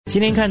今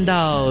天看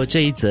到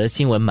这一则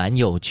新闻蛮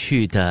有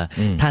趣的，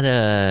它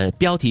的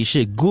标题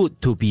是 Good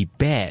to be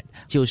bad，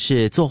 就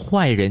是做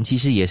坏人其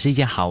实也是一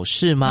件好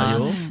事吗？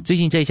最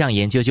近这项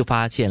研究就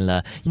发现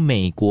了，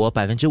美国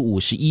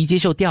 51% 接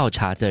受调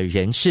查的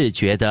人士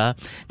觉得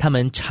他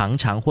们常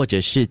常或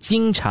者是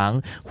经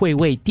常会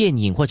为电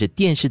影或者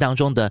电视当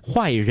中的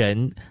坏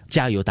人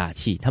加油打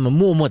气，他们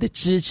默默的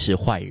支持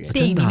坏人。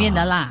电影里面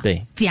的啦，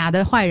对，假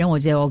的坏人我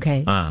觉得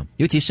OK 啊，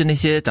尤其是那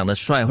些长得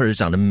帅或者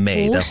长得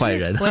美的坏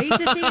人。我意思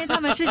是因为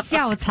他们是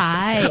教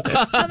材，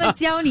他们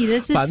教你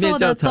的是错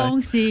的东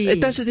西。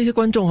但是这些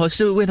观众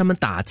是为他们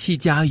打气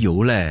加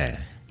油嘞。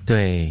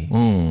对，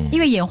因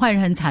为演坏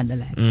人很惨的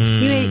嘞，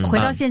因为回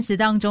到现实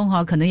当中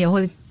可能也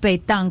会被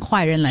当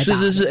坏人来打。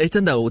是，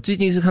真的，我最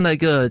近是看到一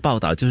个报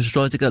道，就是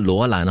说这个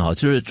罗兰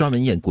就是专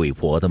门演鬼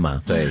婆的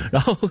嘛，对。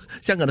然后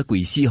香港的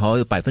鬼戏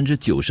有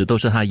 90% 都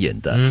是他演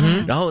的，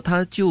然后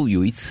他就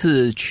有一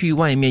次去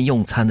外面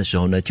用餐的时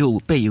候呢，就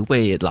被一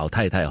位老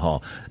太太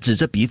指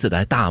着鼻子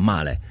来大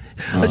骂嘞。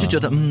他就觉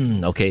得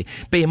OK，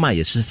 被骂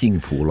也是幸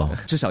福咯，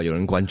至少有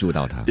人关注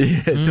到他。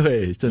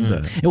对，真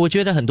的。我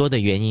觉得很多的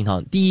原因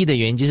第一的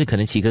原因就是可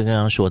能奇哥刚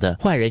刚说的，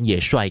坏人也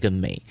帅跟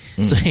美，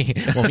所以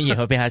我们也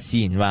会被他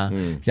吸引吧，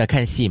要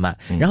看戏嘛。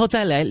然后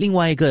再来另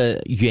外一个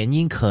原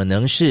因，可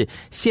能是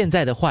现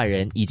在的坏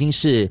人已经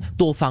是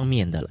多方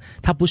面的了，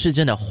他不是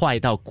真的坏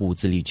到骨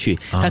子里去，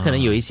他可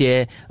能有一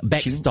些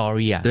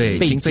backstory 对，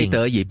背景，情非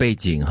得已背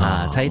景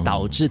才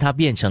导致他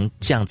变成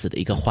这样子的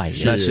一个坏人。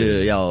那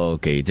是要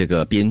给这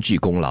个编剧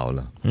功劳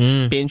了。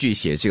编剧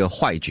写这个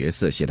坏角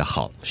色写得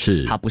好，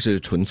是他不是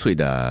纯粹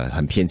的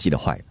很偏激的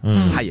坏，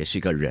他也是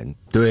一个人，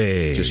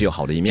对，就是有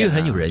好的一面，就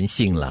很有人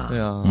性啦。对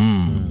啊，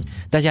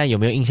大家有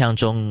没有印象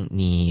中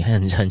你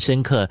很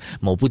深刻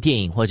某部电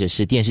影或者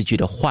是电视剧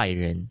的坏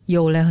人？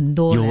有了很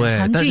多，有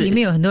韩剧里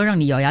面有很多让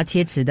你咬牙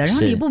切齿的，然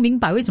后你不明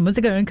白为什么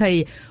这个人可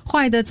以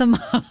坏得这么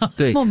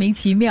莫名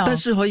其妙。但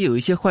是有一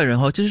些坏人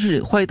就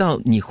是坏到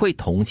你会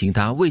同情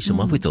他，为什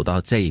么会走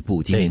到这一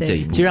步？今天这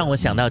一步就让我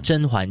想到《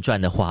甄嬛传》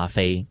的华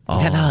妃，你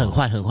看他很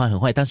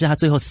坏，但是他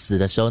最后死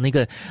的时候，那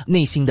个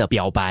内心的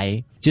表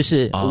白就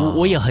是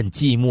我也很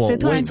寂寞，所以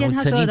突然间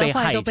他曾经所有的被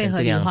害成坏都被合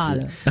这个样子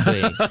理化了。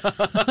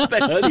对，被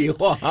合理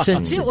化。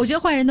其实我觉得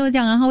坏人都是这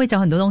样，他会找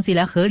很多东西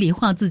来合理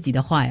化自己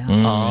的坏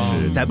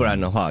是，再不然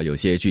的话，有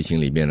些剧情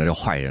里面的这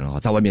坏人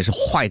在外面是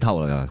坏到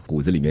了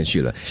骨子里面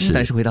去了，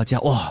但是回到家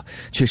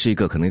却是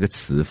可能一个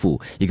慈父，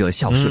一个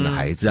孝顺的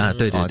孩子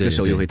对，这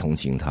时候又会同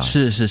情他。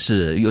是，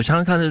有常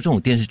常看到这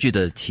种电视剧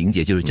的情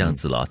节就是这样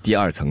子了，第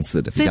二层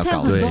次的比较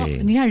高。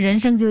对，你看人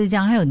生就是这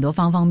样，还有很多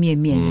方方面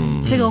面。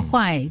这个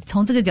坏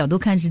从这个角度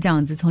看是这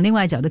样子，从另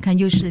外角度看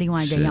又是另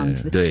外一个样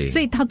子。对，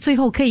所以他最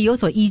后可以有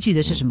所依据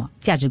的是什么？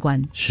价值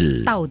观，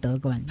是道德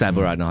观。再不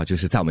然的话，就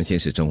是在我们现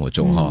实生活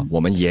中我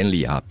们眼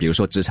里比如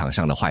说职场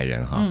上的坏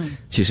人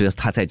其实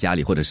他在家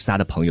里或者是他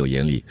的朋友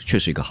眼里却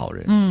是一个好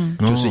人。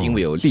就是因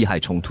为有利害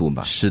冲突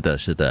嘛。是的，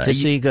这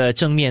是一个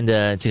正面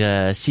的这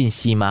个信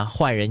息吗？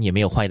坏人也没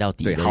有坏到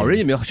底，对，好人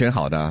也没有选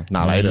好的，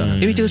哪来的？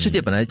因为这个世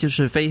界本来就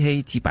是非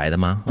黑即白的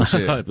嘛，不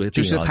是，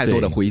就是太多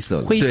的灰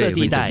色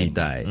地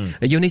带。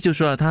尤尼就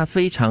说他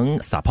非常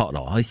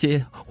support 一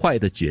些坏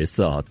的角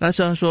色，但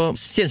是他说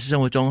现实生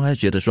活中他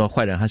觉得说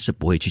坏人他是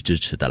不会去支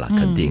持的啦，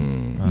肯定。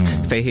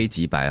非黑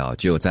即白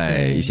只有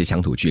在一些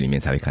乡土剧里面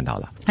才会看到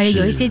了。还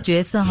有一些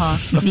角色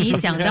你一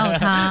想到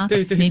他，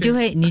对，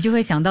你就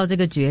会想到这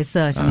个角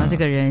色，想到这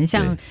个人，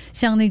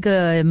像那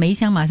个梅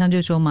香马上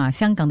就说嘛，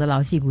香港的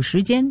老戏骨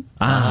时间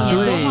演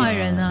多坏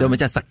人啊，对，我们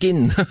叫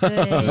Sakin。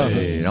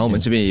对，然后我们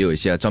这边也有一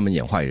些专门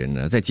演坏人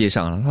的，在街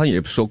上他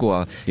也说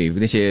过给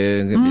那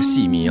些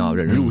戏迷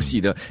忍入戏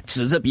的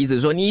指着鼻子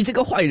说你这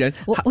个坏人，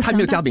他没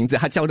有叫名字，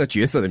他叫那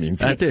角色的名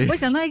字。对，我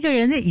想到一个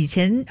人，以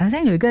前好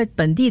像有一个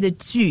本地的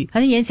剧，好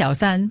像演小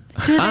三，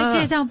就是在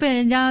街上被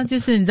人家就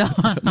是你知道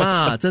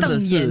吗？真的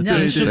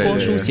是，是郭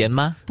淑贤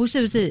吗？不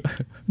是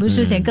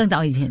淑贤，更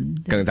早以前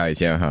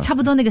差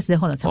不多那个时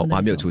候了。我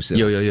还没有出世。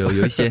有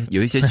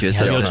一些角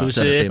色没有出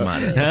世被骂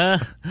的。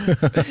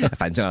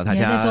反正大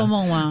家在做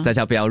梦吗？大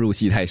家不要入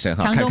戏太深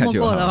常周末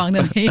过了，王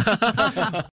德平。